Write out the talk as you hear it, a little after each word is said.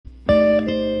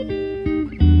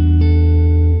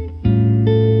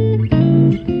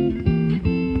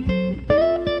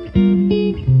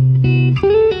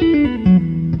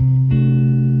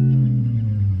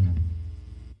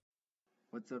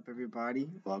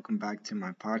everybody. Welcome back to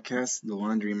my podcast, The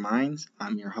Wandering Minds.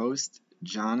 I'm your host,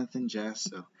 Jonathan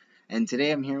Jasso. And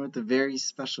today I'm here with a very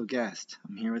special guest.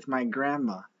 I'm here with my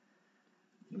grandma.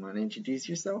 You want to introduce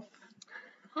yourself?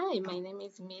 Hi, my name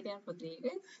is Miriam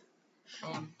Rodriguez.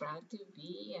 I am proud to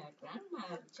be a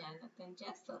grandma of Jonathan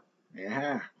Jessel.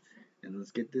 Yeah, and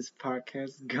let's get this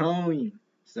podcast going.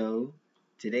 So,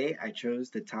 today I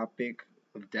chose the topic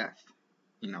of death.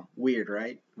 Weird,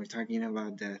 right? We're talking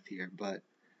about death here, but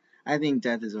I think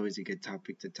death is always a good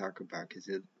topic to talk about because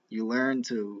you learn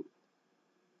to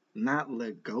not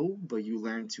let go, but you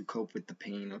learn to cope with the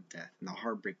pain of death and the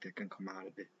heartbreak that can come out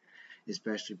of it.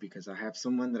 Especially because I have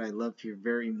someone that I love here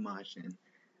very much, and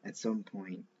at some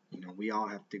point, we all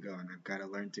have to go, and I've got to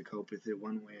learn to cope with it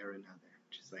one way or another,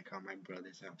 just like how my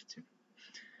brothers have to.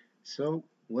 So,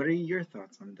 what are your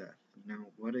thoughts on death?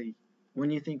 When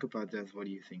you think about death, what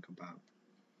do you think about?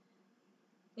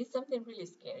 It's something really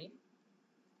scary.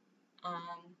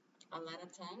 Um, a lot of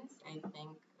times I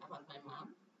think about my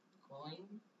mom going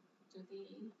to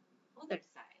the other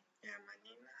side. Yeah, my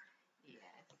Nina.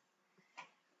 Yes.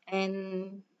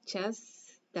 And just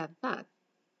that thought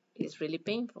is really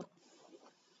painful.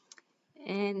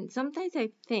 And sometimes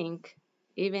I think,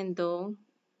 even though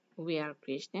we are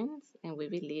Christians and we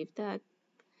believe that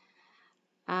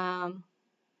um,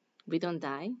 we don't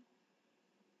die,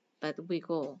 but we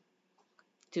go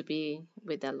to be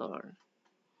with the Lord.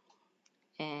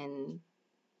 And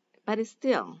but it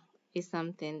still is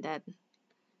something that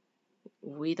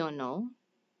we don't know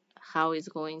how it's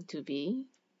going to be.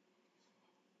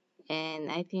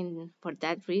 And I think for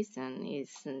that reason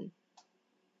it's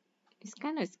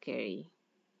kind of scary.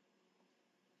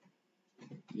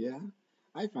 Yeah,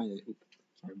 I find it. Oops,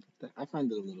 sorry about that. I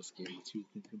find it a little scary to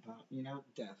think about.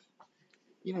 Death.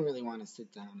 You don't really want to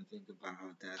sit down and think about how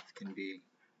death can be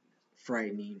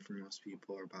frightening for most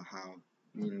people, or about how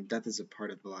death is a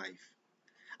part of life.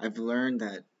 I've learned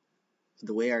that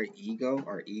the way our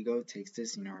ego takes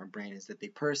this, our brain, is that they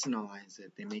personalize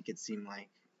it. They make it seem like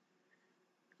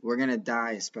we're gonna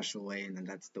die a special way, and then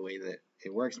that's the way that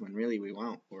it works. When really we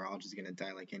won't. We're all just gonna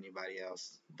die like anybody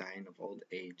else, dying of old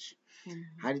age. Mm-hmm.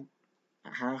 How did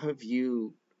how have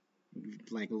you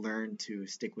learned to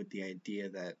stick with the idea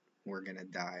that we're gonna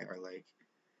die, or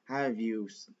how have you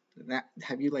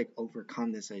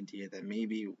overcome this idea that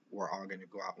maybe we're all gonna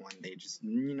go out one day, just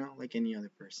like any other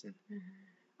person,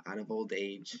 out of old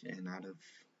age and out of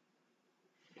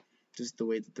just the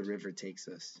way that the river takes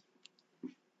us.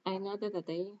 I know that the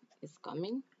day is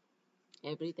coming.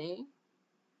 Every day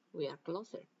we are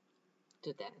closer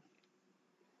to death.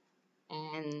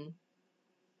 And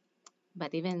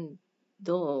but even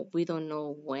though we don't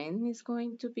know when it's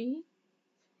going to be,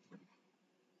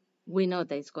 we know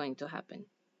that it's going to happen.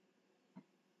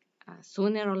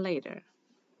 Sooner or later,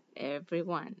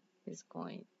 everyone is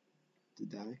going To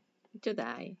die? to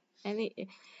die. And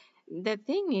the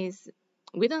thing is,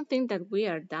 we don't think that we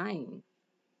are dying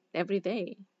every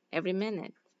day, every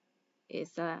minute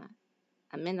is a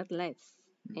minute less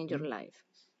in your Hmm. life.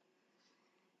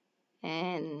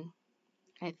 And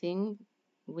I think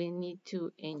we need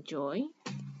to enjoy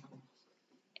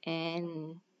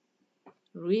and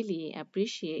really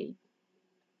appreciate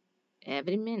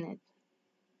every minute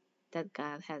that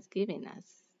God has given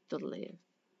us to live.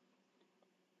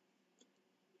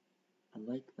 I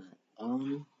like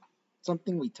that.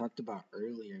 Something we talked about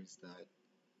earlier is that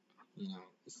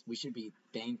we should be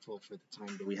thankful for the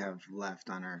time that we have left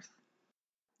on Earth.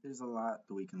 There's a lot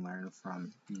that we can learn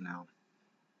from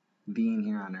being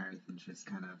here on Earth and just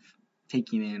kind of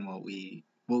taking in what we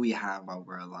have while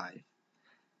we're alive.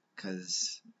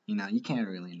 Because you can't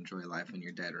really enjoy life when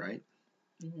you're dead, right?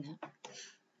 No.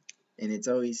 And it's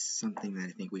always something that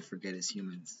I think we forget as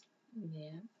humans.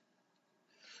 Yeah.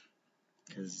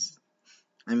 Because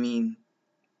I mean,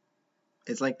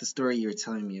 it's like the story you were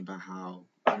telling me about how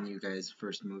when you guys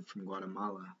first moved from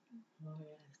Guatemala, Oh,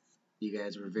 yes. you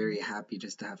guys were very happy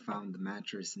just to have found the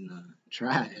mattress in the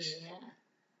trash. Yeah.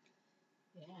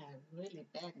 Yeah, really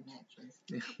bad mattress.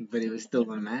 But it was still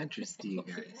a mattress to you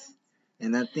guys.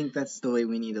 And I think that's the way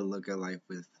we need to look at life,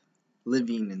 with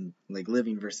living and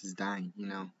living versus dying.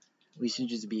 We should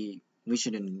we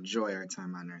should enjoy our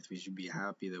time on Earth. We should be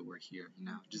happy that we're here.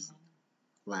 Just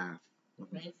laugh.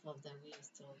 Grateful that we are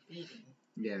still breathing.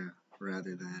 Yeah,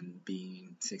 rather than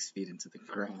being 6 feet into the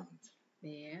ground.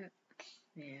 Yeah,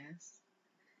 yes.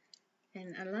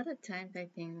 And a lot of times I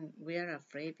think we are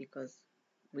afraid because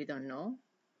we don't know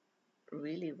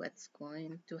really what's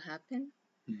going to happen.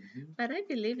 Hmm. But I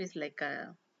believe it's like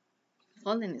a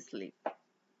falling asleep.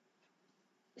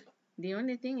 The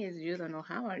only thing is you don't know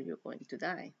how are you going to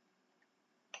die.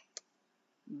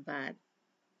 But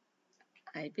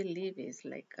I believe it's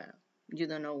like you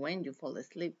don't know when you fall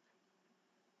asleep.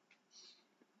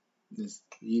 This,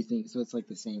 you think so? It's like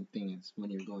the same thing as when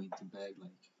you're going to bed,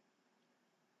 like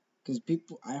because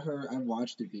people. I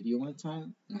watched a video one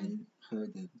time and I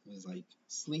heard that it was like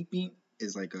sleeping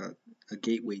is like a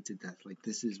gateway to death. Like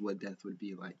this is what death would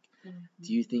be like.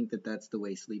 Do you think that that's the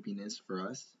way sleeping is for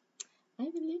us? I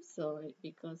believe so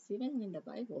because even in the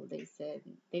Bible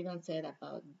they don't say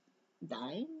about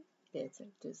dying. They said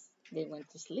they went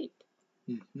to sleep.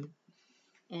 Mm-hmm.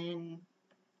 And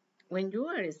when you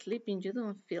are sleeping, you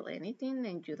don't feel anything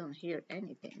and you don't hear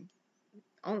anything.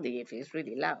 Only if it's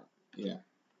really loud. Yeah.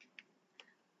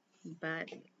 But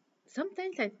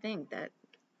sometimes I think that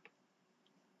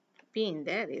being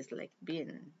dead is like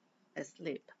being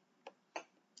asleep.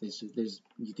 It's just there's.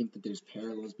 You think that there's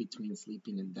parallels between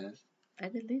sleeping and death? I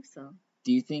believe so.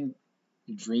 Do you think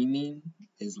dreaming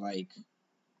is like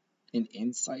an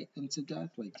insight into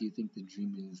death? Like, do you think the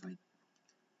dreaming is like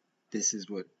this is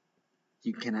what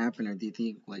you can happen, or do you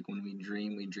think like when we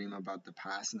dream about the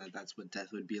past, and that's what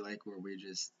death would be like, where we're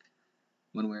just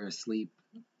when we're asleep,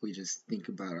 we just think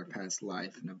about our past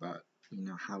life and about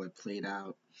how it played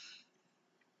out.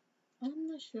 I'm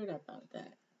not sure about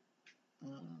that.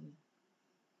 Um,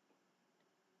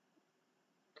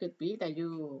 could be that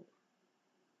you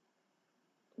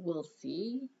will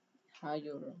see how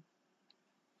you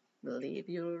live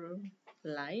your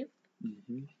life.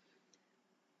 Mm-hmm.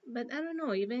 But I don't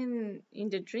know, even in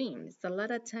the dreams, a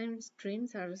lot of times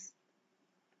dreams are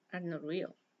not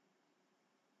real.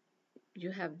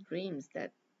 You have dreams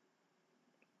that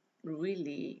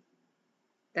really,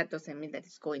 that doesn't mean that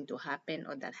it's going to happen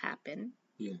or that happened.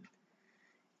 Yeah.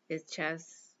 It's just,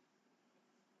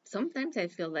 sometimes I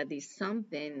feel that if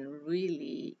something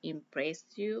really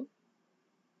impressed you,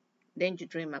 then you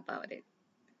dream about it.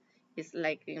 It's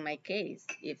like in my case,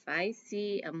 if I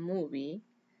see a movie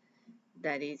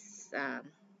that is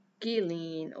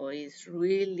killing or is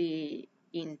really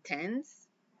intense,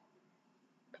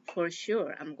 for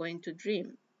sure I'm going to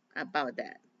dream about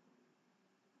that.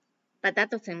 But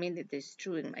that doesn't mean that it's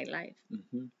true in my life.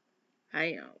 Mm-hmm.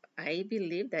 I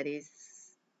believe that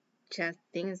it's just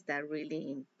things that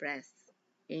really impress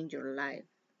in your life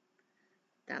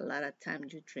that a lot of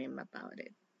times you dream about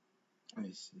it. I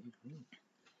see.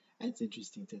 That's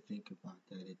interesting to think about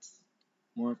that. It's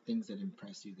more of things that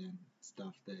impress you than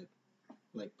stuff that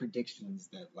like predictions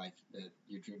that life that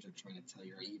your dreams are trying to tell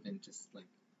you, or even just like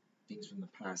things from the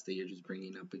past that you're just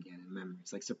bringing up again in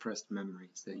memories, like suppressed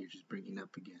memories that you're just bringing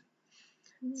up again.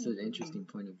 It's an Yeah, interesting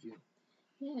point of view.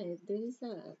 yeah. There is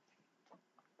a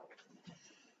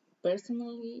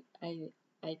personally,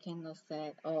 I cannot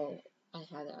say, oh, I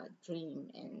had a dream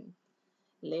and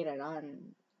later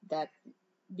on that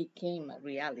became a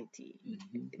reality.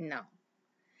 Mm-hmm. No,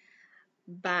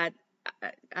 but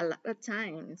a lot of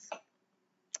times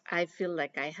I feel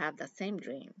like I have the same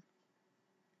dream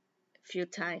a few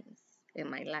times in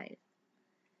my life,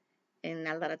 and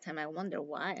a lot of time I wonder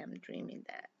why I'm dreaming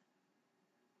that.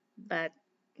 But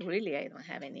really, I don't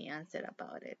have any answer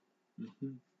about it.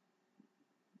 Mm-hmm.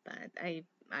 But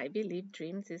I believe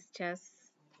dreams is just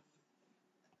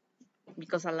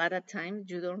because a lot of times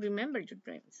you don't remember your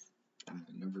dreams. I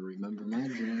never remember my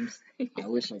dreams. I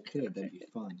wish I could. That'd be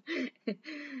fun.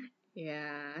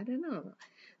 Yeah, I don't know.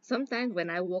 Sometimes when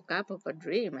I woke up of a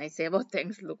dream, I say, "Well,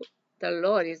 thanks, look, the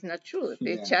Lord is not true.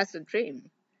 It's Yeah. just a dream."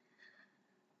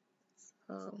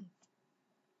 Um,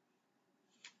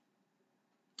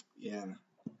 Yeah.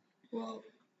 Well,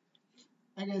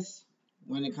 I guess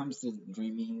when it comes to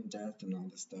dreaming, death, and all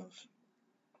this stuff,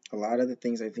 a lot of the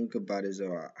things I think about is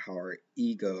how our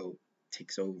ego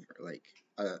takes over. Like,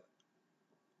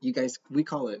 you guys, we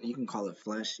call it, you can call it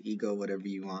flesh, ego, whatever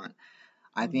you want.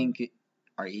 I mhm. think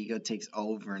our ego takes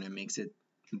over and it makes it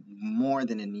more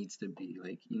than it needs to be.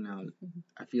 Like,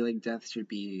 I feel like death should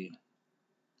be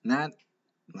not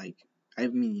like, I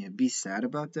mean, yeah, be sad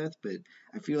about death, but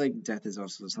I feel like death is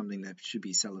also something that should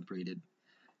be celebrated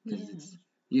because Yeah.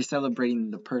 you're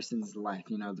celebrating the person's life,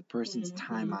 the person's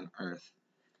time Hmm. on earth.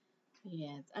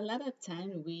 Yes. A lot of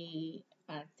time we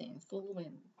are thankful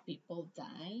when people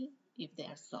die if they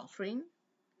are suffering.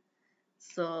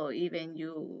 So even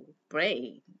you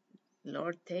pray,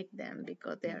 Lord, take them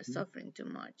because they are Hmm. suffering too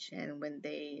much. And when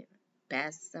they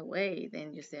pass away,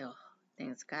 then you say, oh,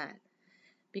 thanks God.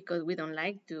 Because we don't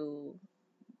like to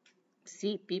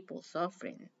see people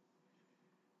suffering.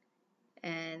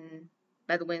 And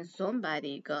but when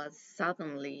somebody got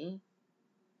suddenly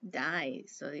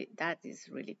dies, so that is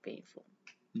really painful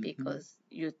Hmm. because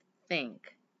you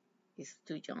think he's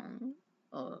too young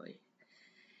or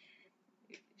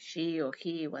she or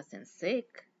he wasn't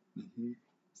sick. Hmm.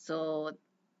 So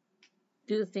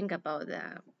do think about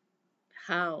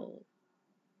how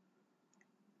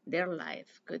their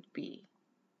life could be.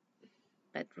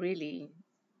 But really,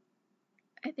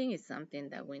 I think it's something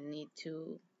that we need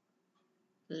to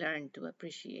learn to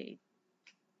appreciate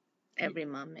Like, every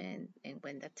moment and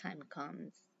when the time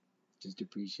comes. just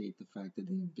appreciate the fact that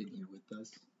they've been here with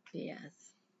us.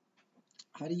 Yes.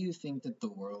 How do you think that the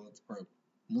world, or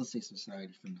we'll say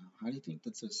society for now, how do you think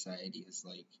that society is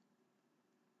like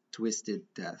twisted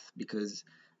death? Because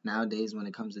nowadays, when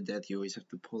it comes to death, you always have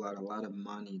to pull out a lot of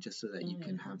money just so that you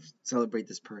can have Hmm. celebrate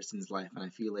this person's life. And I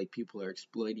feel like people are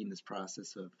exploiting this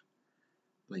process of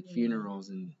like Yeah. funerals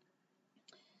and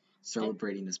I,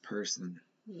 celebrating this person.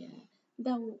 yeah.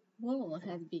 The world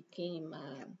has become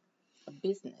a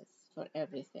business for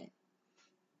everything.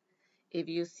 If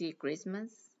you see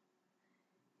Christmas,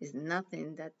 it's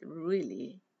nothing that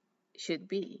really should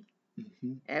be.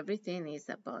 Hmm. Everything is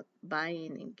about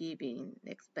buying and giving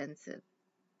expensive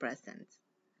presents.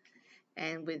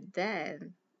 And with that,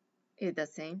 it's the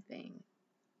same thing.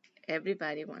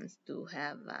 Everybody wants to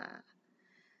have,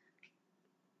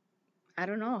 I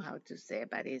don't know how to say,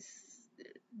 but it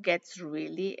gets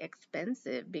really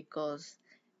expensive because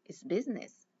it's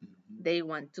business. Hmm. They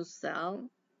want to sell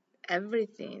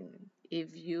everything.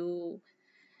 If you,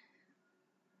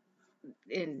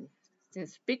 in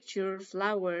since pictures,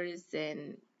 flowers,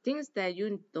 and things that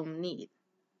you don't need,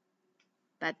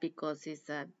 but because it's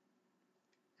a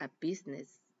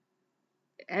business,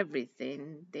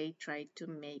 everything, they try to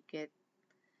make it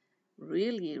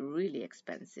really, really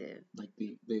expensive. Like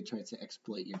they try to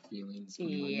exploit your feelings for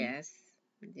money, Yes,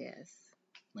 yes,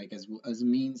 like as a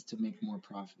means to make more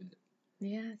profit.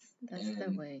 yes, that's the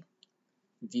And way.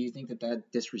 do you think that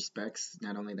that disrespects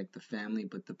not only like the family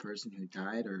but the person who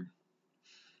died, or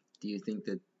do you think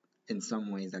that in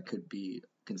some ways that could be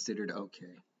considered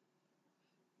okay?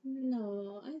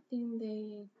 No, I think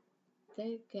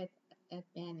they get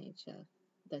advantage of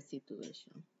the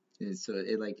situation. And so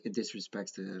it like it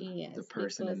disrespects the Yes,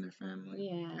 person because and their family.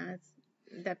 yes,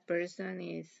 that person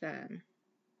is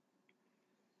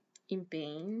in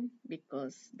pain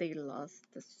because they lost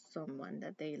someone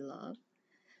that they love.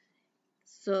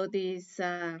 So these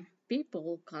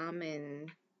people come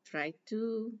and try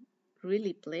to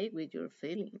really play with your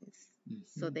feelings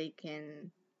so Hmm. they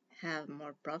can have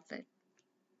more profit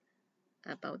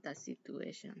about that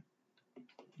situation.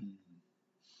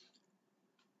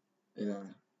 Yeah,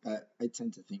 I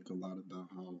tend to think a lot about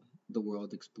how the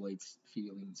world exploits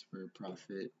feelings for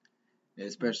profit,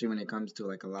 especially when it comes to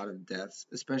like a lot of deaths,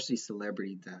 especially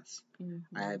celebrity deaths.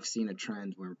 I Mm-hmm. have seen a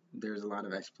trend where there's a lot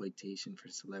of exploitation for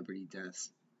celebrity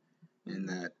deaths, and Mm-hmm.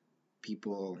 that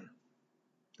people,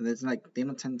 and it's like they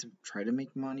don't tend to try to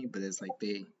make money, but it's like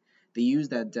they use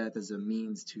that death as a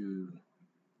means to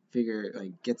figure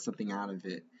like get something out of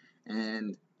it.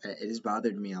 And it has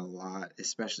bothered me a lot,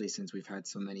 especially since we've had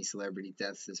so many celebrity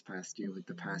deaths this past year with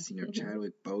the passing of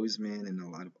Chadwick Boseman and a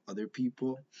lot of other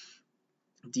people.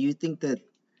 Do you think that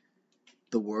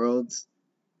the world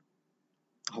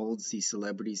holds these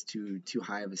celebrities to too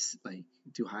high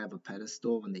of a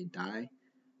pedestal when they die?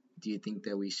 Do you think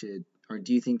that we should, or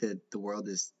do you think that the world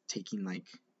is taking like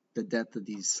the death of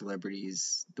these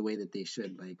celebrities the way that they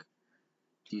should? Like,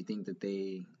 do you think that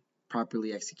they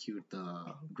properly execute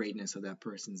the greatness of that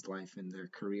person's life and their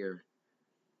career,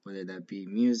 whether that be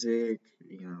music,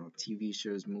 TV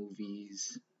shows,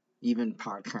 movies, even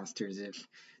podcasters, if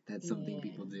that's something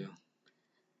people Yeah, do?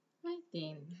 I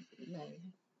think, like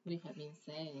we have been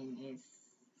saying, is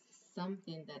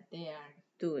something that they are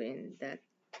doing that,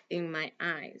 in my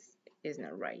eyes, is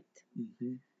not right.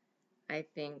 Hmm. I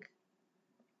think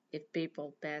if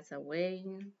people pass away,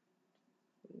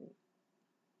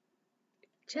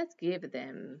 just give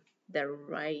them the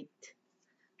right.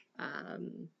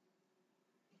 Um,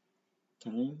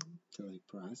 Time to like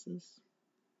process,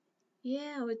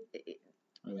 yeah, or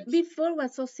like, before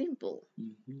was so simple.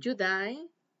 hmm, You die,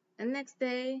 and next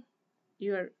day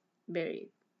you are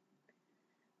buried.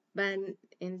 But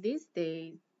in these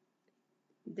days,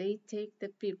 they take the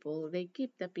people, they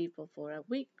keep the people for a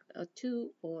week or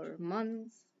two or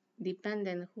months,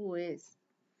 depending who is.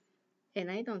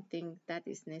 And I don't think that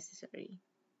is necessary.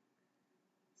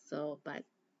 So, but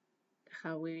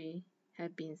how we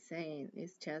have been saying,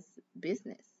 it's just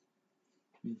business,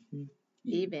 hmm,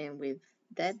 even with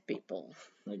dead people.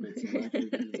 like with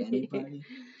celebrities, anybody.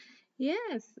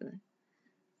 Yes,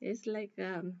 it's like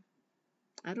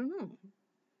I don't know,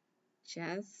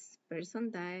 just person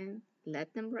died,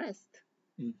 let them rest.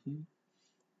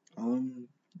 Hmm.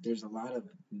 There's a lot of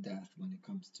death when it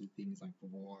comes to things like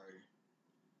war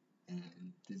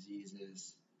and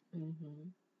diseases.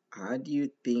 Hmm. How do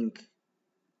you think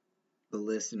the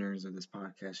listeners of this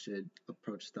podcast should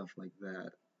approach stuff like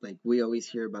that. Like we always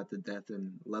hear about the death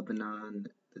in Lebanon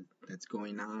that's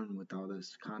going on with all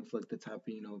this conflict that's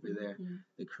happening over there, Mm-hmm.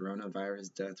 the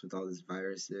coronavirus deaths with all these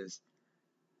viruses.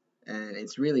 And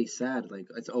it's really sad. Like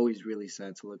it's always really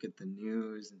sad to look at the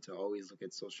news and to always look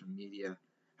at social media.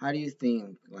 How do you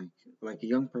think like a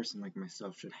young person like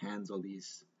myself should handle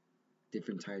these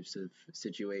different types of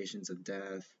situations of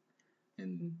death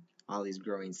and Mm. all these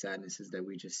growing sadnesses that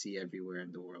we just see everywhere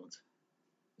in the world?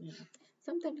 Yeah.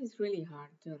 Sometimes it's really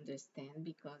hard to understand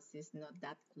because it's not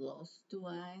that close to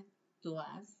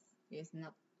us. It's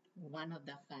not one of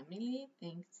the family,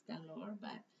 thanks the Lord.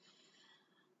 But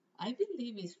I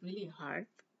believe it's really hard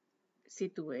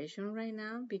situation right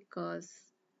now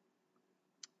because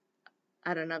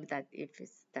I don't know if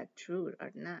it's that true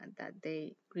or not, that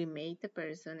they cremate the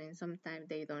person and sometimes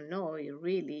they don't know it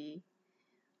really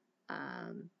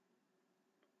um,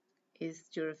 is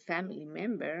your family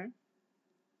member,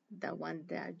 the one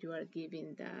that you are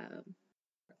giving the.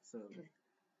 So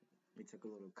we took a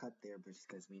little cut there, but just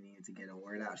because we needed to get a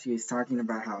word out. She was talking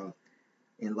about how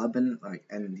in Lebanon, like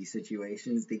in these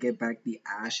situations, they get back the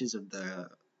ashes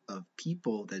of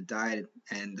people that died,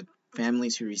 and the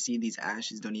families who receive these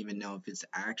ashes don't even know if it's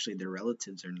actually their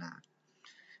relatives or not,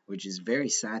 which is very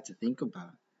sad to think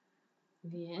about.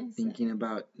 Yes. Thinking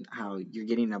about how you're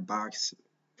getting a box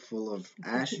full of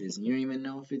ashes and you don't even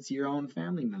know if it's your own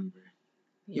family member.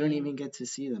 You don't Yeah. even get to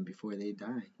see them before they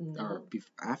die or No.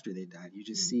 after they died. You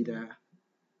just see Mm-hmm. their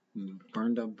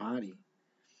burned up body.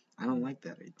 I don't like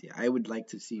that idea. I would like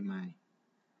to see my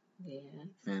Yeah.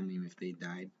 family if they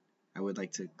died. I would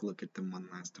like to look at them one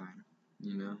last time,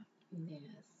 you know?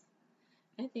 Yes.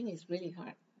 I think it's really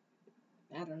hard.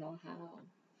 I don't know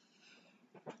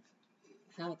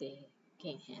how they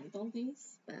can handle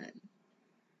this, but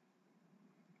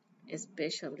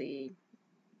especially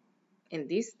in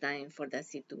this time for the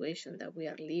situation that we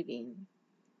are living,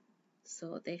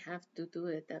 so they have to do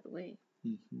it that way.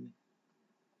 Hmm.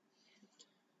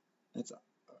 That's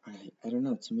I don't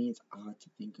know. To me, it's odd to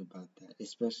think about that,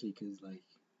 especially because like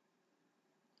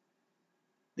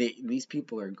these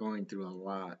people are going through a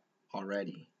lot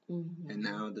already, and Mm-hmm.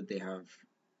 now that they have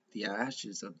the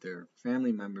ashes of their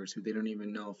family members who they don't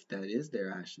even know if that is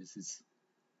their ashes, it's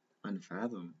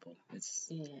unfathomable. It's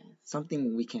Yes.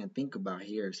 something we can't think about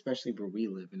here, especially where we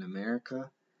live in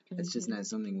America. It's just Mm-hmm. not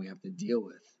something we have to deal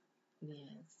with.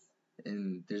 Yes.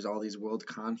 And there's all these world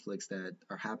conflicts that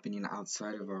are happening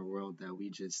outside of our world that we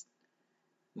just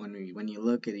when you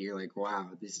look at it, you're like,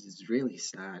 wow, this is really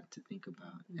sad to think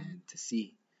about Mm-hmm. and to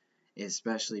see,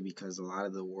 especially because a lot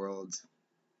of the world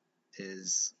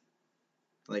is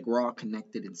like we're all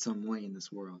connected in some way in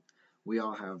this world. We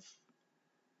all have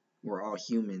we're all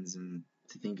humans, and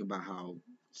to think about how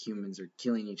humans are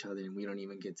killing each other and we don't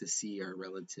even get to see our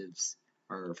relatives,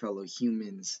 our fellow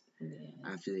humans Yes.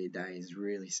 after they die is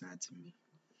really sad to me.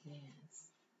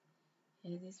 Yes.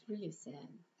 It is really sad.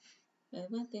 But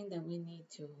one thing that we need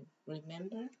to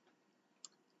remember,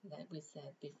 like we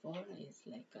said before, is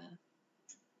like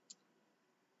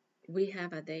we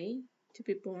have a day to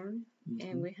be born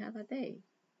and Hmm. we have a day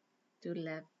to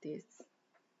leave this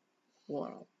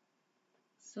world.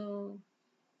 So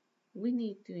we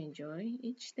need to enjoy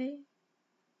each day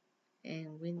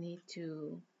and we need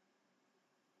to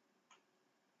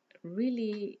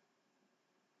really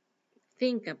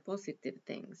think of positive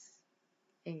things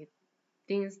and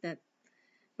things that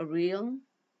are real,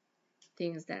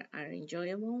 things that are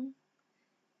enjoyable,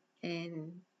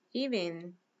 and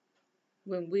even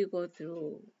when we go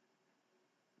through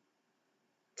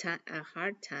a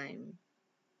hard time,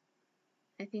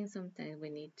 I think sometimes we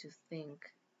need to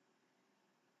think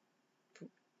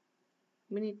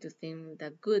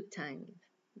the good times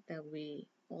that we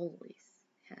always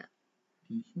have.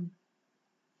 Hmm.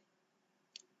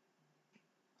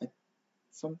 I,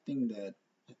 something that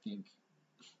I think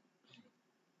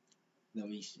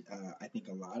I think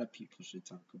a lot of people should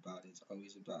talk about is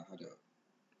always about how to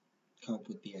cope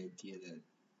with the idea that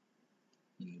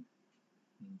you know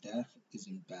death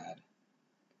isn't bad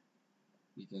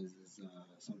because it's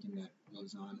something that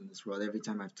goes on in this world. Every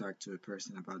time I've talked to a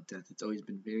person about death, it's always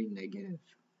been very negative,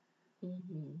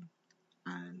 Mm-hmm.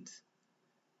 and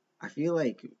I feel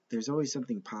like there's always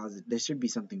something positive. There should be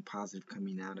something positive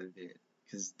coming out of it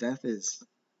because death is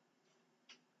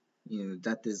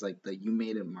like the you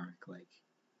made it mark. Like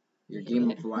your game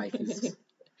Yeah. of life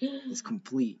is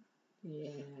complete.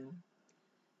 Yeah.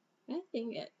 I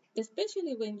think,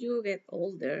 especially when you get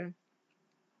older,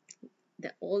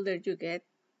 the older you get,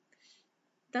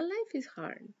 the life is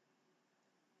hard.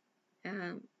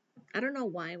 Um, I don't know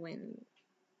why when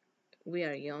we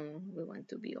are young, we want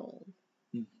to be old.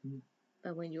 Hmm.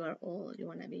 But when you are old, you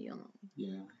want to be young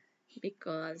Yeah.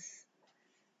 because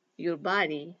your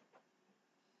body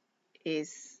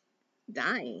is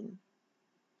dying.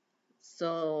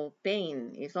 So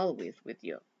pain is always with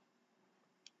you.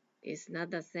 It's not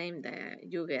the same that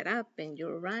you get up and you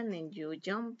run and you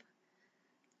jump.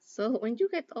 So when you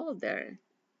get older,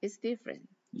 it's different.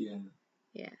 Yeah.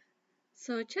 Yeah.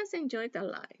 So just enjoy the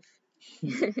life.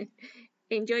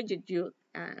 Enjoy your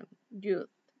youth,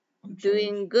 I'm trying.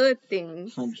 doing good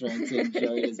things. I'm trying to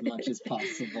enjoy it as much as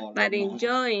possible right But now.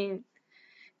 enjoying,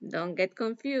 don't get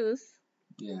confused.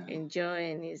 Yeah.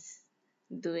 Enjoying is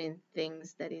doing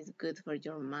things that is good for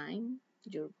your mind,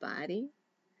 your body,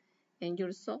 and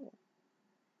your soul,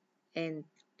 and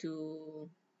to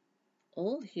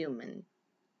all human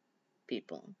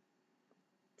people.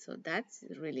 So that's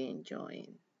really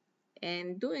enjoying.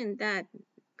 And doing that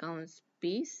comes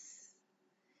peace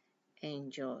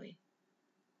and joy.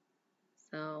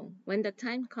 So when the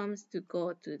time comes to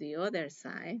go to the other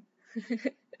side,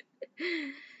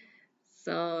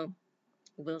 so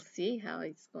we'll see how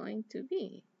it's going to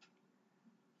be.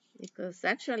 Because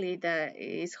actually that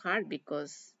is hard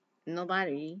because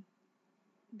nobody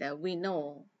that we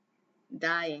know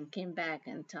died and came back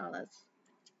and tell us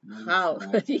What how.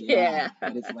 it's like. Yeah. Yeah.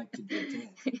 What it's like to be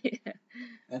dead. Yeah.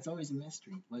 That's always a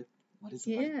mystery. What is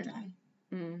it like Yeah. dying?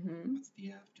 Mm-hmm. What's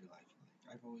the afterlife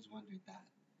like? I've always wondered that.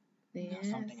 Yes.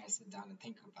 Something I sit down and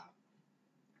think about.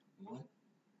 What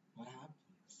what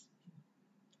happens?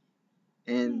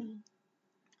 And Hmm.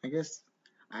 I guess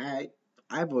I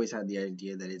I've always had the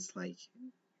idea that it's like,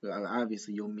 well,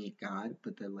 obviously you'll meet God,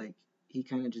 but that like he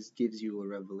kind of just gives you a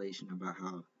revelation about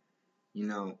how, you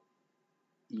know,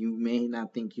 you may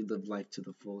not think you live life to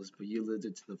the fullest, but you lived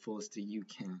it to the fullest that you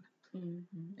can.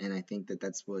 Mm-hmm. And I think that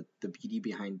that's what the beauty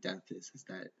behind death is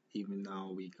that even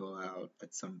though we go out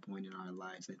at some point in our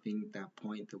lives, I think that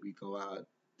point that we go out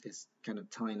is kind of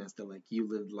telling us that like you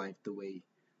lived life the way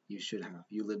you should have.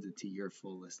 You lived it to your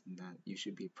fullest, and that you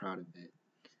should be proud of it.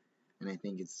 And I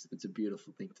think it's a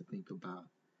beautiful thing to think about.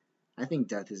 I think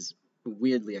death is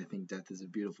weirdly, I think death is a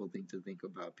beautiful thing to think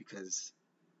about because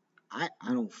I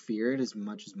don't fear it as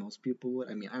much as most people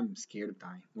would. I mean, I'm scared of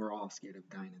dying. We're all scared of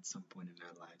dying at some point in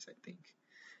our lives, I think.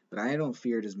 But I don't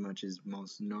fear it as much as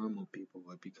most normal people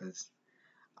would because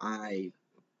I,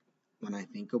 when I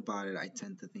think about it, I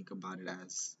tend to think about it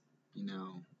as,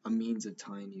 a means of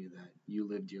telling you that you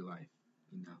lived your life,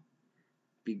 you know.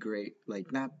 Be great,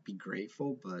 like not be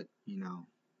grateful, but,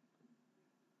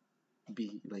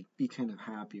 be kind of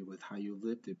happy with how you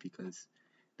lived it because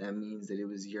that means that it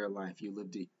was your life. You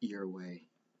lived it your way.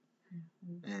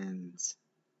 And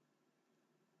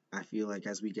I feel like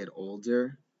as we get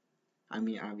older, I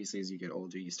mean, obviously, as you get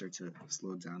older, you start to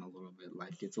slow down a little bit.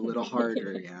 Life gets a little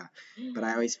harder, yeah. But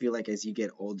I always feel like as you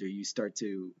get older, you start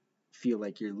to feel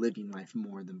like you're living life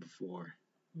more than before.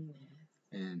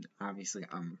 And obviously,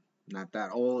 I'm not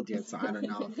that old yet, so I don't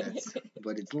know if that's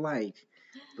what it's like.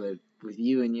 But with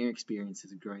you and your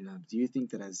experiences growing up, do you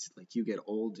think that as like you get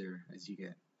older, as you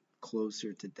get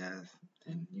closer to death,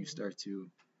 and you start to,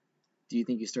 do you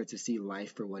think you start to see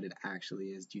life for what it actually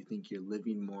is? Do you think you're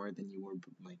living more than you were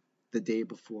like the day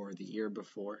before, the year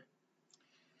before?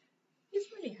 It's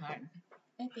really hard.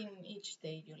 I think each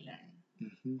day you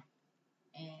learn. Hmm.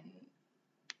 And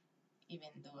even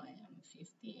though I am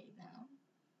 58 now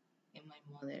and my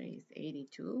mother is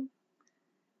 82,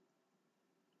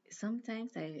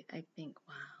 sometimes I think,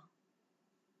 wow,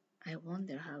 I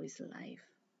wonder how is life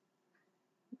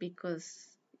because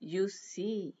you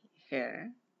see her,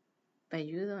 but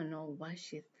you don't know what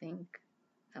she think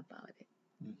about it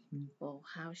Hmm. or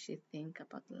how she think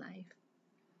about life.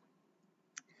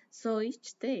 So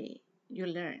each day you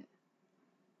learn.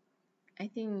 I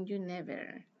think you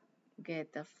never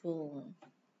get the full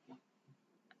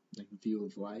Like view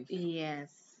of life,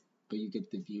 yes. but you get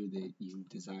the view that you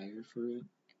desire for it.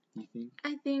 You think?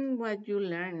 I think what you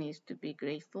learn is to be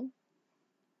grateful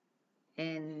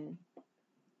and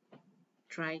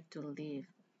try to live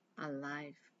a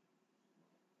life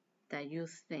that you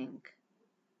think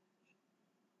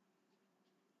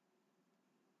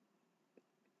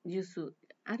you should,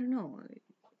 I don't know,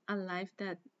 a life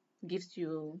that gives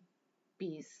you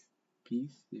peace.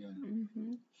 Peace, yeah.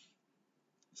 Hmm.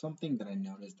 Something that I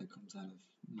noticed that comes out of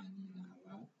my Nina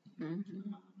a lot, my Hmm.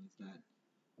 mom, is that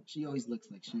she always looks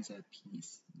like she's at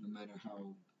peace, no matter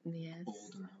how Yes.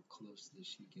 old or how close that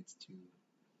she gets to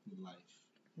life.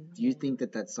 Do you Yeah. think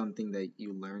that that's something that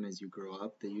you learn as you grow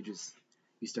up, that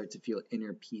you start to feel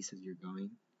inner peace as you're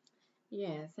going?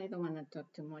 Yes, I don't want to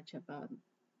talk too much about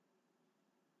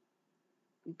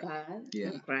God Yeah.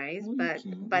 and Christ, Well, you but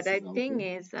can. but This I is think open.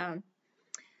 is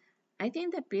I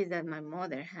think the peace that my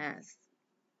mother has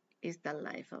is the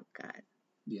life of God.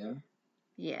 Yeah,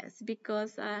 Yes,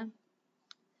 because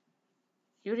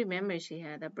you remember she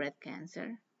had a breast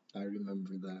cancer I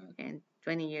remember that. and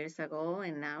 20 years ago,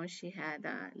 and now she had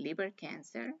liver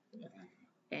cancer, Yeah.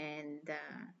 and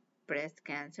breast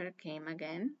cancer came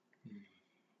again. Mm.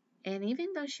 And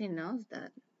even though she knows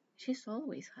that, she's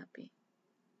always happy.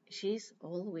 She's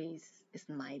always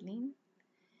smiling.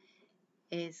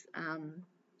 Is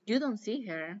You don't see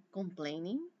her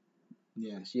complaining.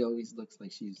 Yeah, she always looks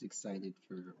like she's excited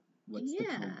for what's to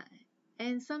come. Yeah,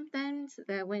 and sometimes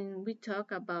when we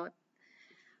talk about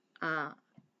uh,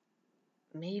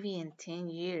 maybe in 10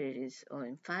 years or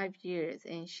in 5 years,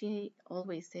 and she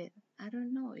always said, I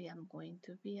don't know if I'm going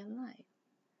to be alive.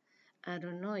 I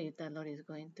don't know if the Lord is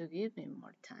going to give me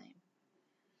more time.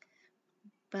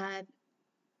 But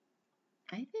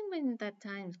I think when that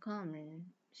time's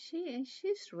coming,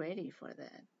 she's ready for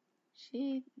that.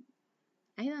 She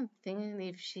I don't think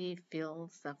if she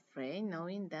feels afraid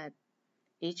knowing that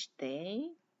each day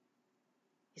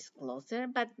is closer,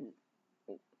 but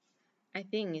I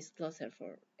think it's closer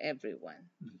for everyone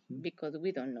Hmm. because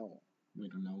we don't know. We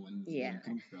don't know when it's gonna Yeah,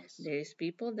 come for us. there's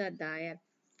people that die at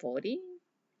 40,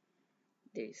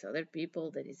 there's other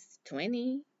people that is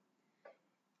 20,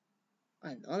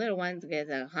 and other ones get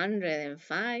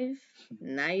 105,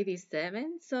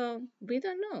 97. So we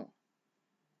don't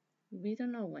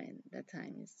know when the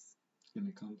time is. It's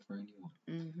gonna come for anyone.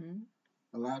 Hmm.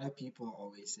 A lot of people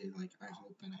always say like, I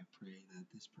hope and I pray that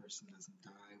this person doesn't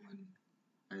die when,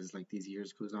 as like these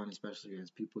years goes on, especially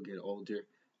as people get older.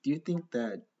 Do you think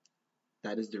that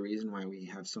that is the reason why we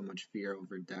have so much fear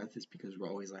over death? Is because we're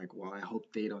always like, well, I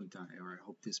hope they don't die, or I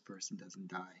hope this person doesn't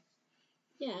die.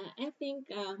 Yeah, I think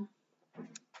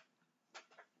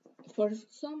for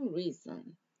some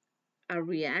reason our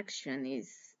reaction is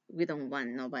we don't want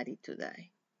nobody to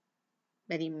die.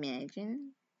 But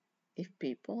imagine if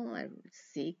people are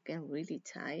sick and really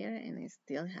tired and it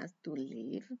still has to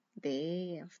live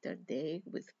day after day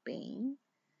with pain.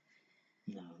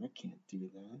 No, I can't do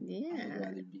that. I'd Yeah,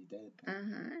 rather be dead.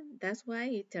 that's why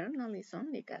eternal is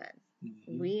only God.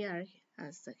 Hmm. We are,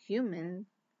 as a human,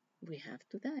 we have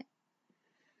to die.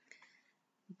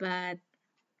 But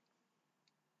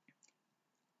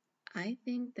I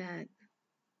think that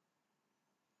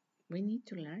we need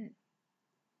to learn.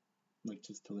 Like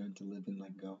just to learn to live and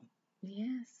let go.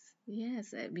 Yes,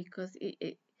 yes, because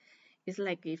it's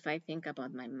like if I think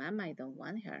about my mom, I don't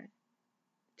want her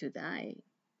to die.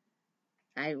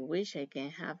 I wish I can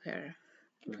have her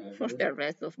for Forever. the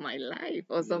rest of my life.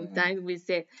 Or Yeah. sometimes we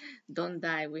say, don't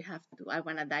die, we have to, I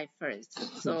want to die first.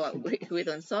 So we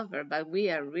don't suffer, but we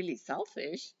are really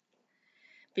selfish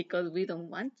because we don't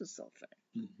want to suffer.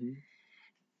 Hmm.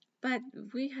 But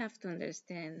we have to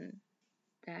understand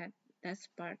that that's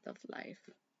part of life.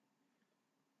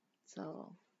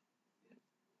 So,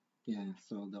 Yeah,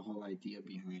 so the whole idea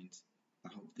behind I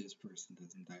hope this person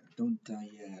doesn't die. Don't die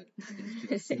yet.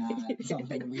 It's just not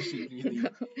something we should really. no,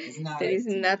 It's not there a. is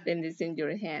nothing that's in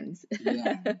your hands.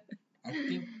 Yeah, I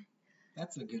think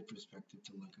that's a good perspective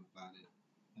to look about it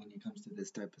when it comes to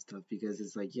this type of stuff because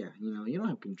it's like, yeah, you don't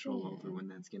have control over Yeah, when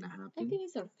that's gonna I happen. think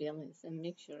it's our feelings, a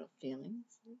mixture of feelings.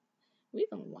 We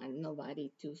don't want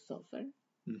nobody to suffer,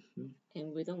 Hmm.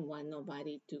 and we don't want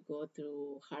nobody to go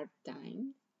through hard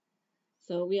times.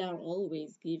 So we are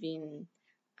always giving,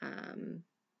 um,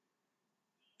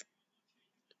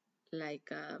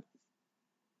 like,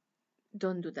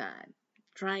 don't do that.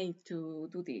 Try to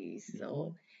do this. Hmm.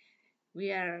 So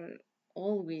we are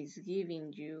always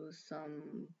giving you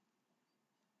some.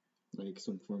 Like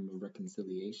some form of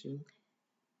reconciliation.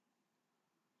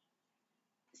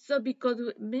 So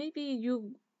because maybe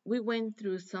we went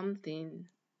through something,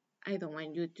 I don't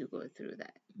want you to go through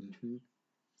that. Hmm.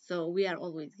 So we are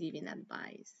always giving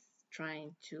advice,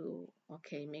 trying to,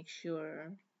 okay, make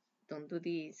sure, don't do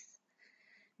this.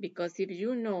 Because if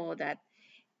you know that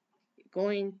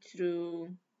going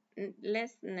through,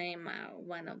 let's name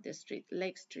one of the street,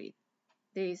 Lake Street,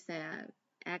 there is an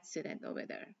accident over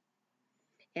there.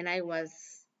 And I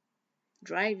was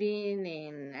driving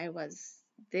and I was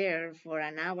there for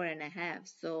an hour and a half.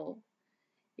 So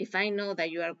if I know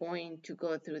that you are going to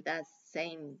go through that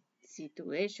same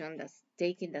situation, that's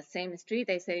taking the same street,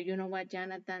 I say, you know what,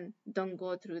 Jonathan, don't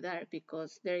go through there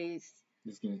because there is,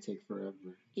 It's gonna take forever.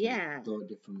 Just yeah, go a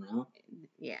different route.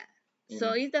 yeah.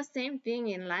 So And it's the same thing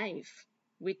in life.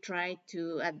 We try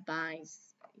to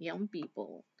advise young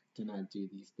people, to not do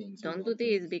these things or don't do go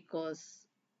this through. because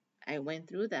I went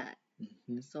through that.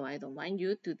 Hmm. So I don't want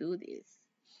you to do this.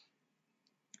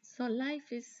 So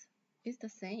life is the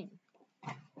same.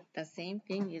 The same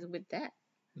thing is with that.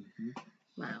 Hmm.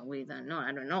 Well, we don't know.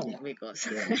 I don't know Yeah, because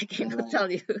yeah. I And cannot like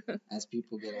tell you. as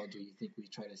people get older, you think we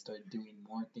try to start doing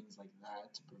more things like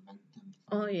that to prevent them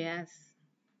Oh from yes,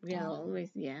 we are dying.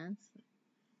 always yes,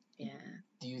 And yeah.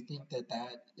 do you think that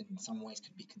that in some ways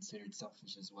could be considered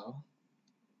selfish as well?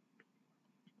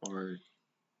 Or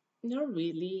Not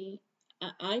really.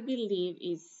 I believe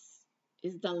is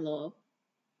the love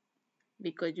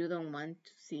because you don't want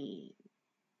to see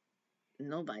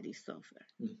nobody suffer.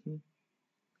 hmm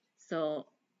So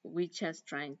we just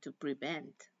trying to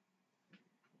prevent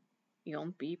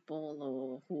young people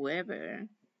or whoever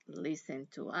listen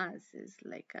to us. It's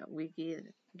like we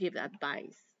give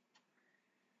advice.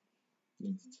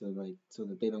 it's to like so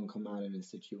that they don't come out in a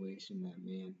situation that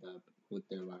may end up with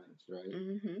their lives, right?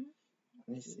 Mm-hmm.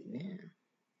 I see. Yeah, Yeah.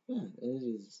 yeah. It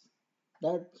is.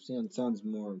 That sounds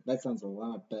more. That sounds a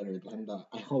lot better than the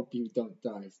 "I hope you don't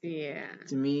die" stuff. Yeah.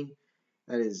 To me,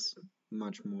 that is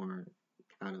much more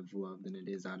out of love than it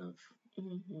is out of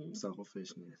Mm-hmm.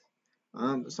 selfishness.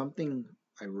 Yeah. Something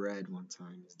I read one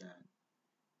time is that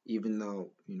even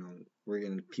though we're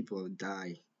gonna people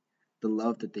die, the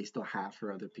love that they still have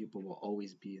for other people will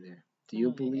always be there. Do you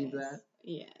Oh believe yes. that?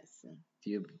 Yes. Do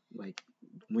you like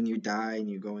when you die and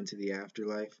you go into the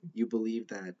afterlife, you believe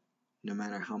that no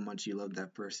matter how much you love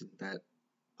that person, that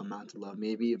amount of love,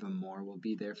 maybe even more, will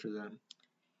be there for them?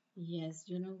 Yes.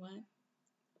 You know what?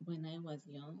 When I was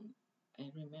young,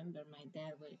 I remember my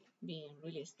dad being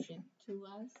really strict to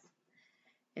us.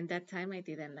 And that time I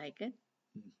didn't like it.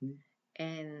 Hmm.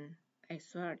 And I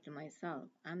swore to myself,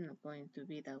 I'm not going to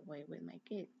be that way with my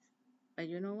kids. But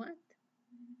you know what?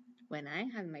 When I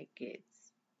had my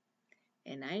kids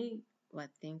and I was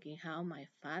thinking how my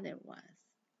father was,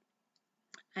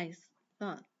 I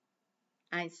thought,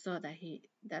 I saw that he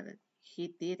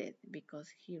did it because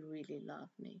he really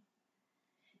loved me.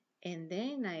 And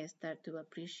then I start to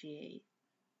appreciate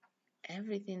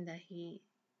everything that he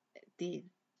did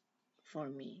for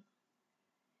me.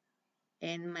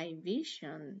 And my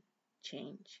vision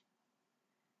changed.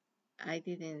 I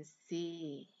didn't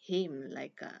see him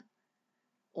like a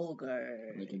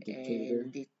ogre Like a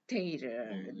and dictator?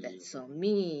 dictator Oh, yeah. that's so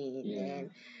mean Yeah.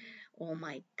 and oh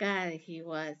my god he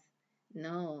was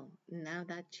no now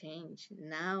that changed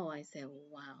now I say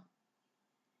wow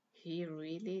he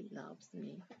really loves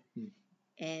me Mm.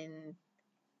 and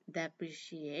the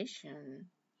appreciation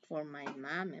for my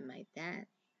mom and my dad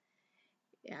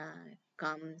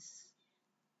comes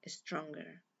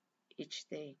stronger each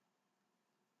day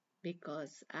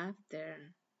because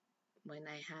after when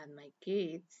I had my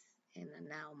kids and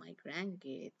now my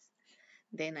grandkids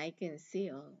then I can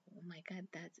see, oh my God,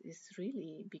 that is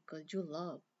really because you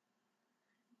love,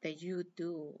 that you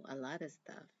do a lot of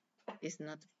stuff. It's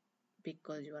not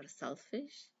because you are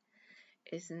selfish.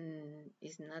 It's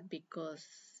not because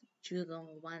you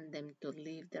don't want them to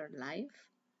live their life.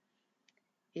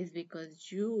 It's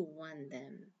because you want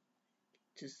them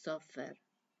to suffer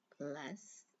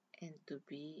less and to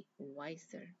be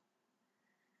wiser.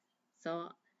 So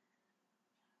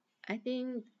I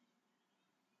think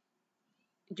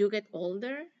you get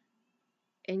older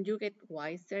and you get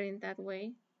wiser in that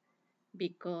way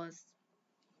because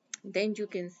then you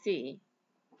can see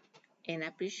and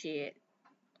appreciate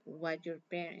what your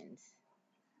parents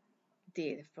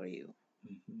did for you.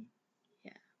 Hmm.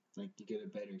 Yeah. Like you get a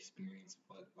better experience of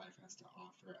what life has to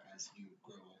offer as you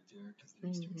grow older, because then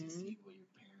you start to Mm-hmm. see what your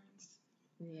parents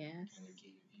Yes. kind of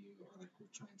gave you, or like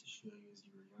were trying to show you as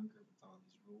you were younger with all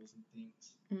these rules and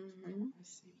things. Mm-hmm. I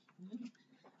see. Yeah.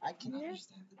 I can Yeah.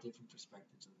 understand the different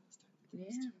perspectives of those type of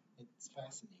things Yeah. too. It's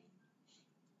fascinating.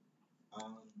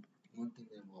 Um, One thing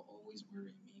that will always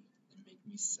worry me and make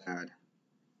me sad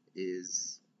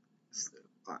is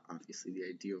obviously the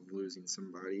idea of losing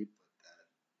somebody,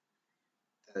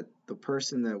 but that the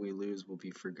person that we lose will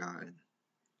be forgotten.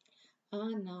 Oh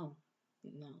no,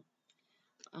 no.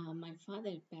 My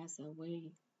father passed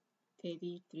away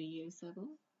 33 years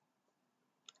ago,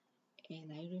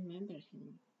 and I remember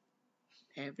him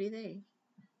every day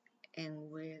and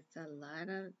with a lot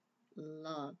of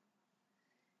love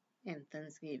and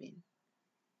thanksgiving.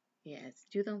 Yes,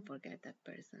 you don't forget that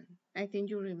person. I think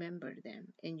you remember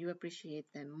them and you appreciate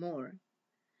them more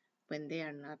when they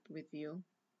are not with you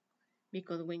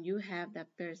because when you have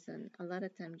that person a lot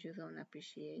of times you don't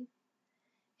appreciate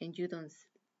and you don't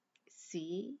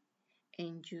see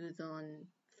and you don't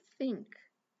think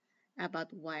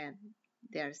about what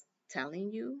they're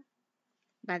telling you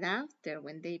but after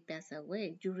when they pass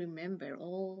away you remember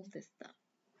all the stuff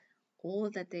all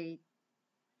that they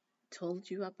told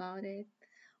you about it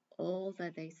all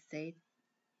that they said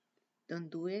don't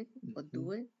do it or Mm-hmm.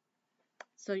 do it.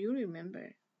 So you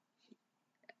remember,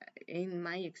 in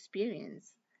my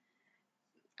experience,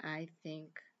 I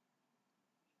think,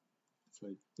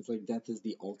 It's like death is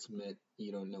the ultimate.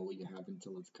 You don't know what you have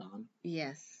until it's gone.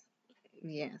 yes,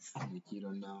 yes. Like you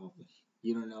don't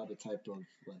know the type of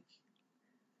like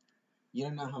you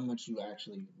don't know how much you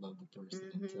actually love the person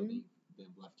until Mm-hmm.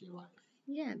 they've left your life.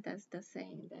 Yeah, that's the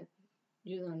saying that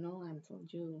you don't know until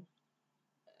you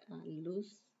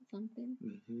lose something.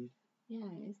 Mm-hmm. Yeah,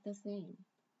 it's the same.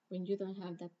 When you don't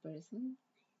have that person,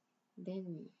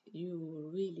 then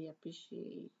you really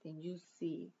appreciate and you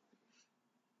see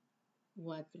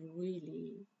what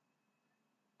really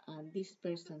this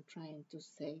person trying to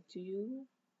say to you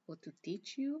or to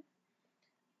teach you.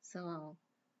 So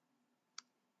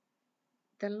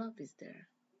the love is there.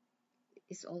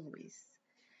 It's always.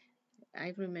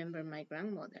 I remember my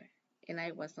grandmother, and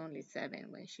I was only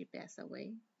 7 when she passed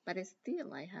away, but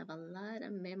still I have a lot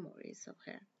of memories of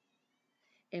her.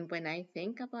 And when I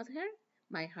think about her,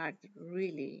 my heart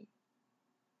really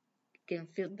can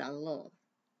feel the love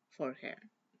for her.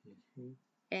 Mm-hmm.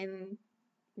 And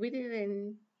we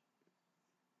didn't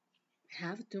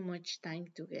have too much time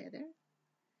together,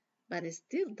 but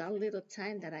still that little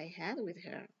time that I had with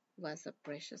her was a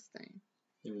precious time.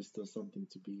 It was still something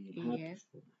to be happy Yes.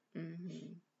 for.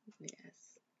 Mm-hmm.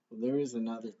 Yes. There is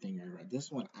another thing I read.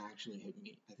 This one actually hit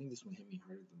me. I think this one hit me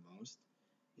harder the most.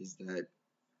 Is that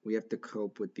we have to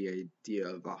cope with the idea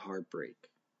of a heartbreak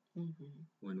Mm-hmm.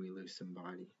 when we lose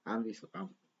somebody. Obviously,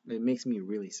 it makes me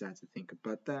really sad to think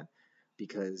about that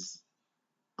because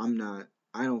I'm not.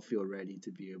 I don't feel ready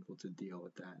to be able to deal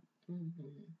with that.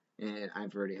 Mm-hmm. And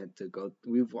I've already had to go.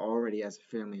 We've already, as a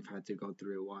family, have had to go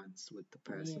through it once with the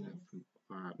passing of Yes.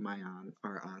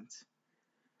 our aunt,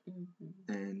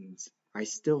 Mm-hmm. and I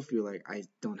still feel like I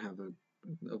don't have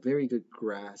a very good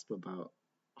grasp about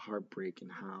heartbreak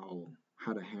and how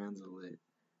to handle it.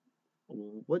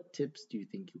 What tips do you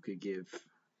think you could give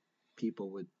people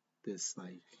with this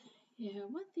like? Yeah,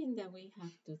 one thing that we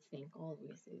have to think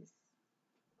always is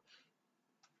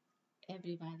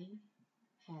everybody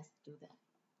has to die.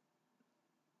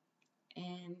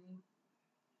 And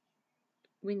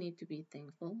we need to be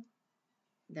thankful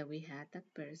that we had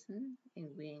that person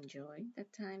and we enjoyed the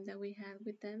time that we had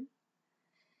with them.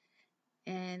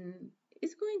 And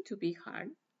it's going to be hard,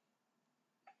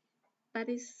 but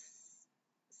it's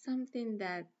something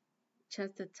that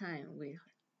just the time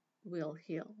will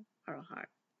heal our heart.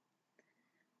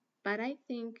 But I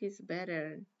think it's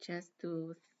better just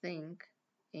to think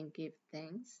and give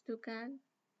thanks to God,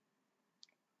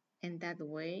 and that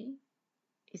way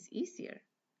it's easier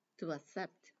to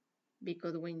accept.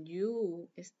 Because when you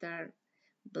start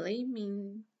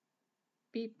blaming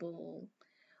people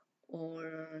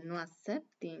or not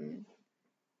accepting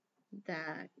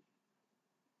that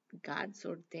God's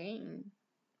ordained,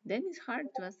 then it's hard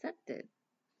to accept it.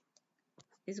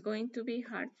 It's going to be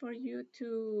hard for you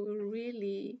to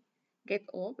really get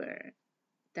over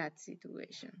that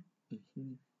situation.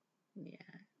 Mhm.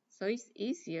 Yeah. So it's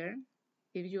easier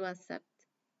if you accept.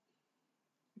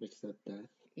 Accept death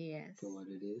for Yes. what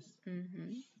it is.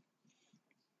 Mm-hmm.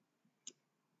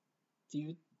 Do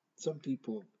you? Some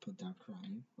people put down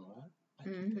crying a lot. I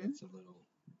think Mm-hmm. that's a little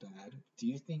bad. Do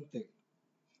you think that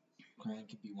crying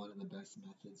could be one of the best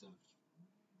methods of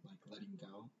like letting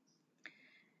go?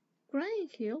 Crying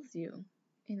heals you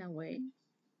in a way.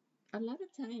 A lot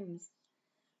of times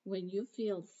when you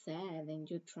feel sad and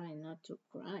you try not to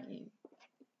cry,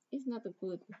 it's not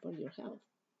good for your health.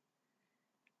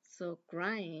 So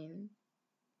crying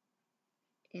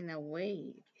in a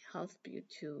way helps you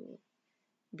to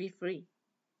be free.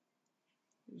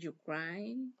 You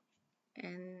cry,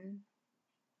 and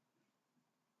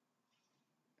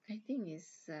I think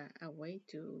it's a way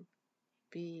to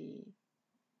be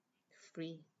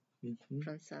free Mm-hmm.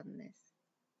 from sadness.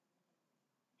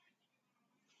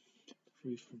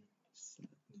 Free from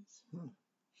sadness. Huh.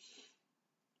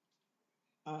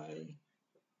 I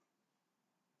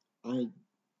I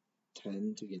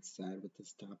tend to get sad with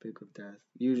this topic of death,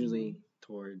 Mm-hmm. usually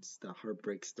towards the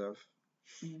heartbreak stuff.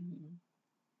 Mm-hmm.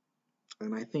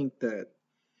 And I think that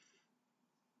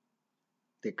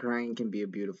the crying can be a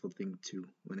beautiful thing too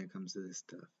when it comes to this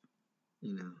stuff.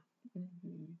 You know,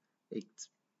 Mm-hmm. it's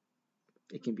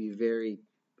it can be very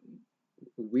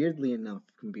weirdly enough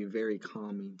can be very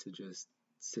calming to just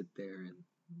sit there and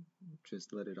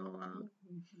just let it all out.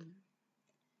 Mm-hmm.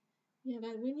 Yeah,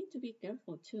 but we need to be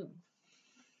careful too,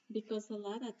 because a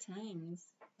lot of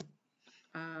times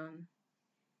um,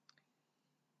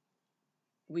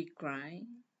 we cry,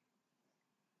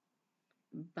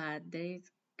 but there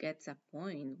gets a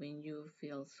point when you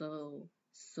feel so.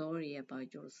 sorry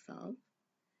about yourself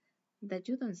that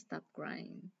you don't stop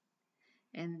crying.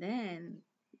 And then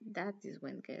that is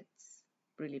when it gets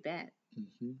really bad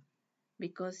Hmm.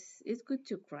 because it's good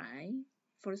to cry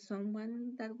for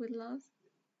someone that we lost,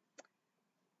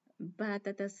 but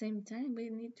at the same time, we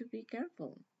need to be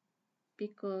careful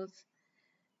because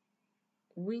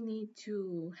we need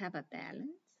to have a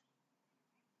balance.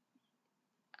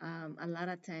 A lot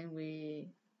of time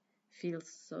we feel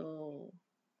so,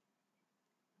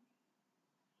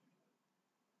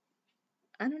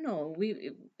 I don't know,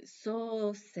 we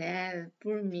so sad.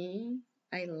 Poor me,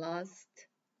 I lost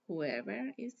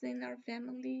whoever is in our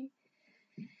family.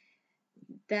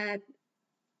 That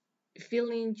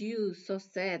feeling you so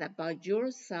sad about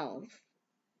yourself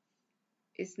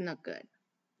is not good.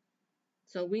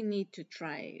 So we need to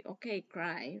try. Okay,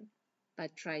 cry,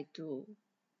 but try to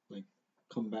Like,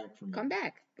 come back from it, come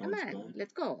back. Come bounce on, back.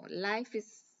 let's go. Life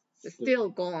is Still, still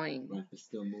going. life is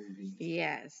still moving.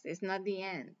 Yes, it's not the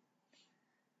end.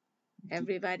 Do,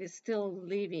 Everybody's still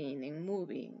living and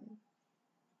moving.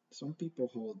 some people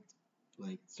hold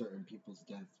like certain people's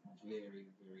death very,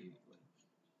 very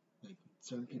like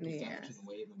certain people's death can Yes.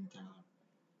 weigh them down.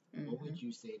 What Hmm. would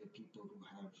you say to people who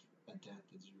have a death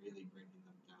that's really bringing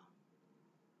them down?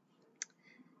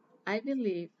 I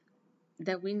believe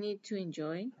that we need to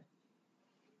enjoy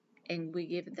and we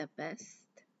give the best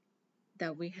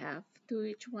that we have to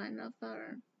each one of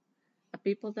our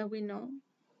people that we know.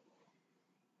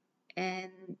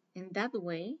 And in that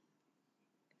way,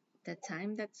 the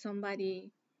time that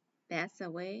somebody pass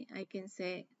away, I can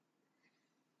say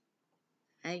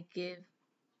I give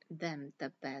them the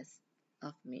best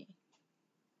of me.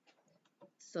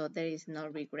 So there is no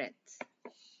regrets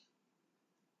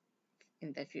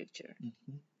in the future.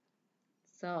 Hmm.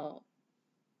 So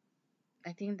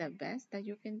I think the best that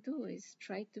you can do is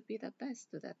try to be the best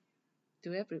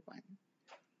to everyone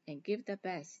and give the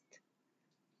best.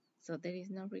 So there is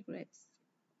no regrets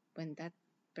when that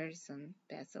person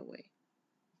pass away.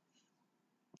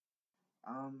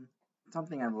 Um,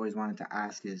 Something I've always wanted to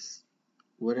ask is,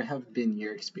 what have been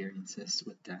your experiences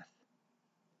with death?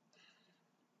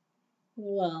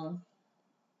 Well,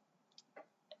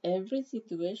 every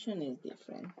situation is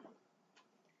different.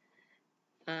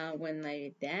 When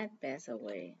my dad passed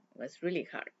away, it was really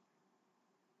hard,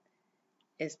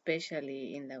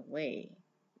 especially in the way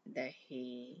that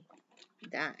he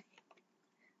died.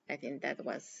 I think that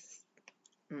was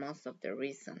most of the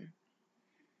reason.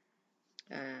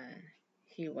 Uh,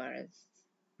 he was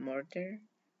murdered,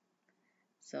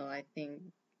 so I think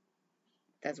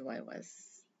that's why it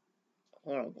was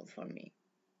horrible for me.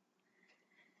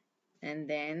 And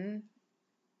then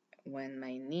when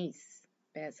my niece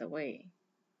passed away,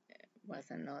 was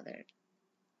another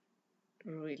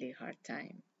really hard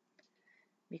time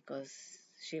because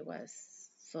she was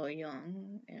so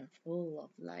young and full of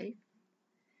life,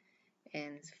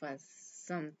 and it was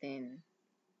something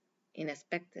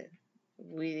unexpected.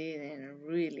 We didn't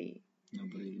really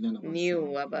None of us saw knew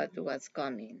it about coming. what's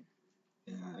coming.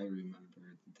 Yeah, I remember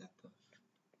the death of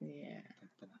Yeah.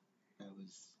 Tata. That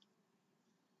was,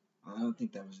 I don't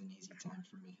think that was an easy time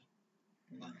for me.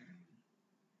 Um,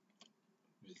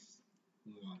 it was,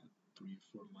 what, 3 or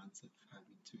 4 months of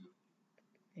having to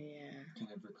Yeah.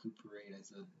 kind of recuperate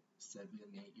as a 7,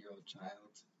 8 year old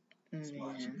child. Just Yeah.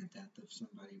 watching the death of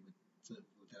somebody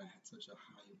that I had such a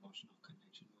high emotional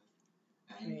connection with.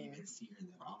 I didn't Yeah. even see her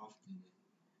that often.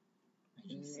 I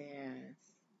just,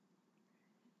 Yes.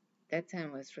 That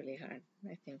time was really hard,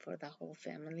 I think, for the whole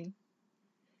family.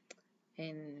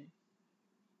 And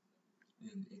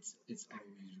and it's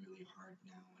always really hard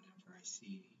now whenever I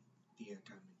see Tia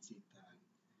Carmencita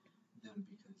and them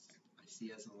because I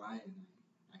see us alive and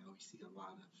I always see a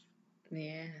lot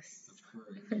yes. of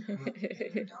her in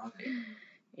her daughter.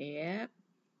 Yeah.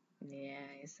 Yeah,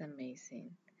 it's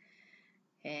amazing.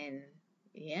 And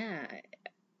yeah,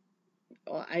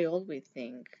 I always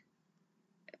think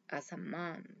as a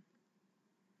mom,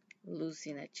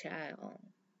 losing a child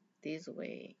this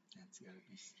way, That's gotta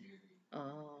be scary.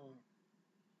 oh,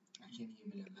 I can't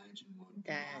even imagine what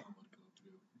that, mom would go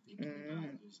through thinking about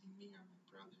mm, losing me or my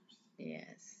brothers.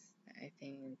 yes, I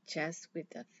think just with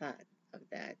the thought of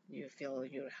that, you feel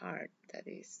your heart that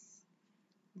is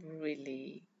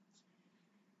really,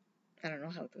 I don't know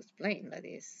how to explain, but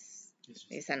It's just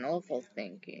it's an really awful heavy.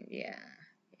 thinking. Yeah,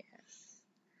 yes.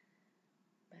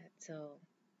 But so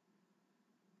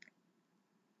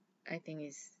I think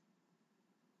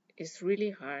it's really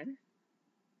hard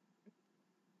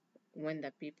when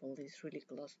the people is really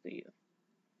close to you,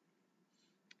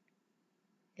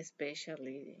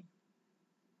 especially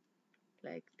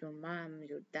like your mom,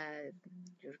 your dad,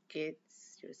 your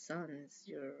kids, your sons,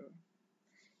 your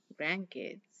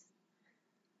grandkids.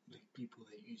 Like people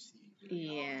that you see very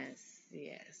often.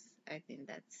 Yes. I think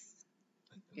that's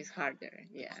Like it's harder.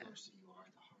 the Yeah. closer you are,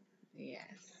 the harder it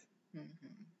Yes. get.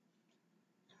 Mm-hmm.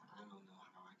 Yeah, I don't know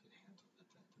how I could handle the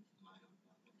death of my own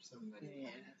mother.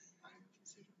 Somebody Yes. I would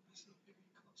consider myself very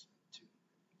close to.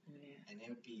 Yeah. And it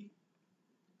would be,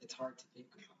 it's hard to think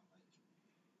about, like,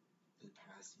 the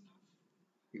passing of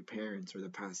your parents or the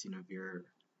passing of your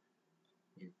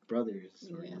brothers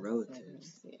or your Yes.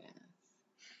 relatives. Yes.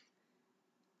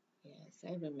 Yes.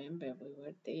 I remember we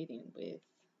were dating with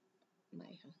my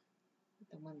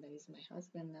the one that is my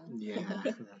husband now. Yeah,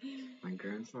 my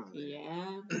grandfather.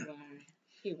 Yeah, we were.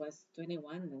 He was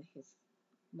 21 when his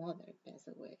mother passed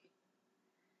away.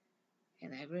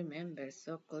 And I remember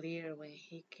so clear when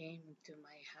he came to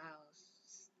my house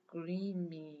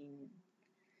screaming.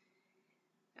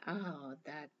 Oh,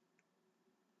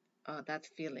 that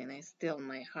feeling. I still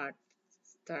my heart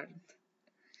started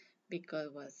because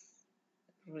it was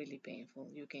really painful.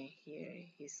 You can hear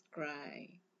his cry,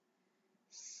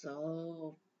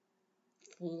 so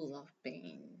full of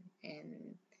pain.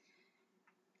 And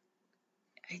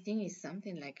I think it's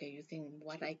something like you think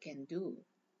what I can do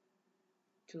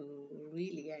to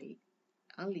really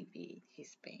alleviate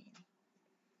his pain.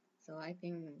 So I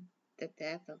think the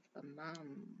death of a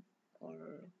mom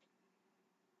or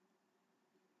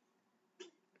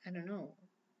I don't know,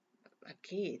 a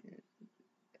kid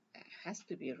has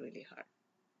to be really hard.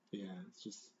 Yeah, it's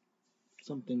just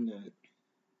something that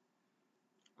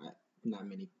not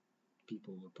many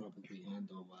people would probably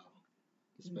handle well,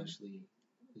 especially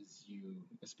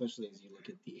especially as you look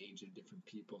at the age of different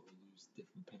people who lose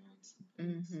different parents and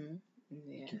things. Mm-hmm.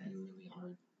 It Yes. can be really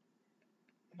hard.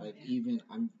 Yeah.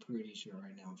 I'm pretty sure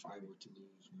right now, if I were to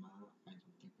lose mom, I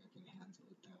don't think I can handle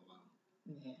it that well.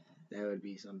 Yeah. That would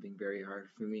be something very hard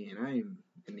for me, and I am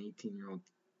an 18-year-old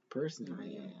person.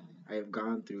 Yeah. I have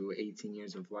gone through 18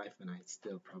 years of life, and I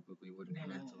still probably wouldn't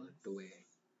handle it Yes. the way.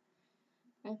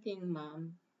 I think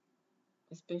mom,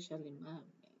 especially mom,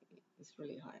 is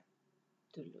really hard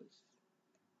to lose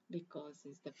because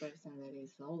it's the person that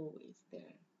is always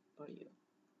there for you.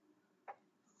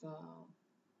 So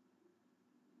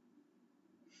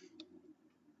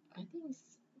I think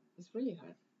it's really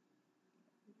hard.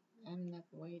 I'm not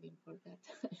waiting for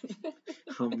that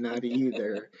I'm not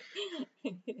either,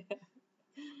 time.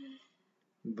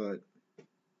 but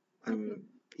I think I'm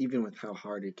even with how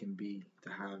hard it can be to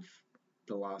have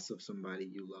the loss of somebody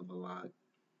you love a lot.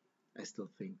 I still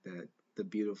think that the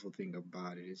beautiful thing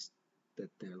about it is that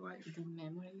the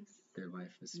memories. their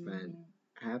life is spent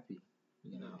Mm-hmm. happy.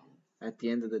 You know, Yes. at the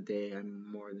end of the day, I'm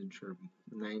more than sure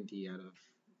 90 out of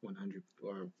 100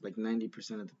 or like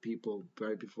 90% of the people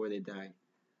right before they die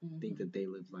think Mm-hmm. that they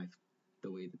lived life the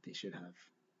way that they should have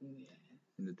Yes.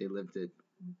 and that they lived it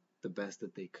the best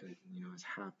that they could, as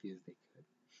happy as they could.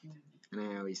 Mm-hmm.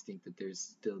 And I always think that there's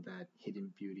still that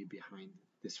hidden beauty behind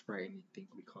this frightening thing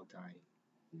we call dying.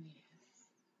 Yes.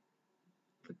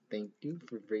 But thank you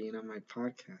for bringing on my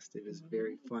podcast. It was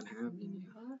very fun having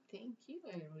you. Oh, thank you.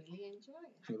 I really enjoy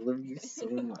it. I love you so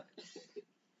much.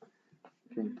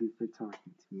 Thank you for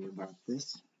talking to me about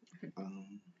this.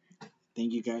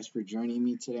 Thank you guys for joining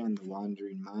me today on the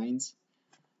Wandering Minds.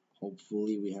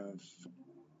 Hopefully, we have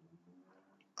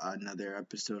another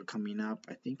episode coming up,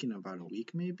 I think in about a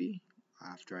week, maybe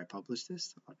after I publish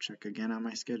this. I'll check again on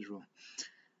my schedule.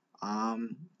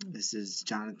 This is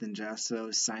Jonathan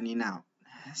Jasso signing out.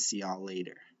 See y'all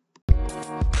later.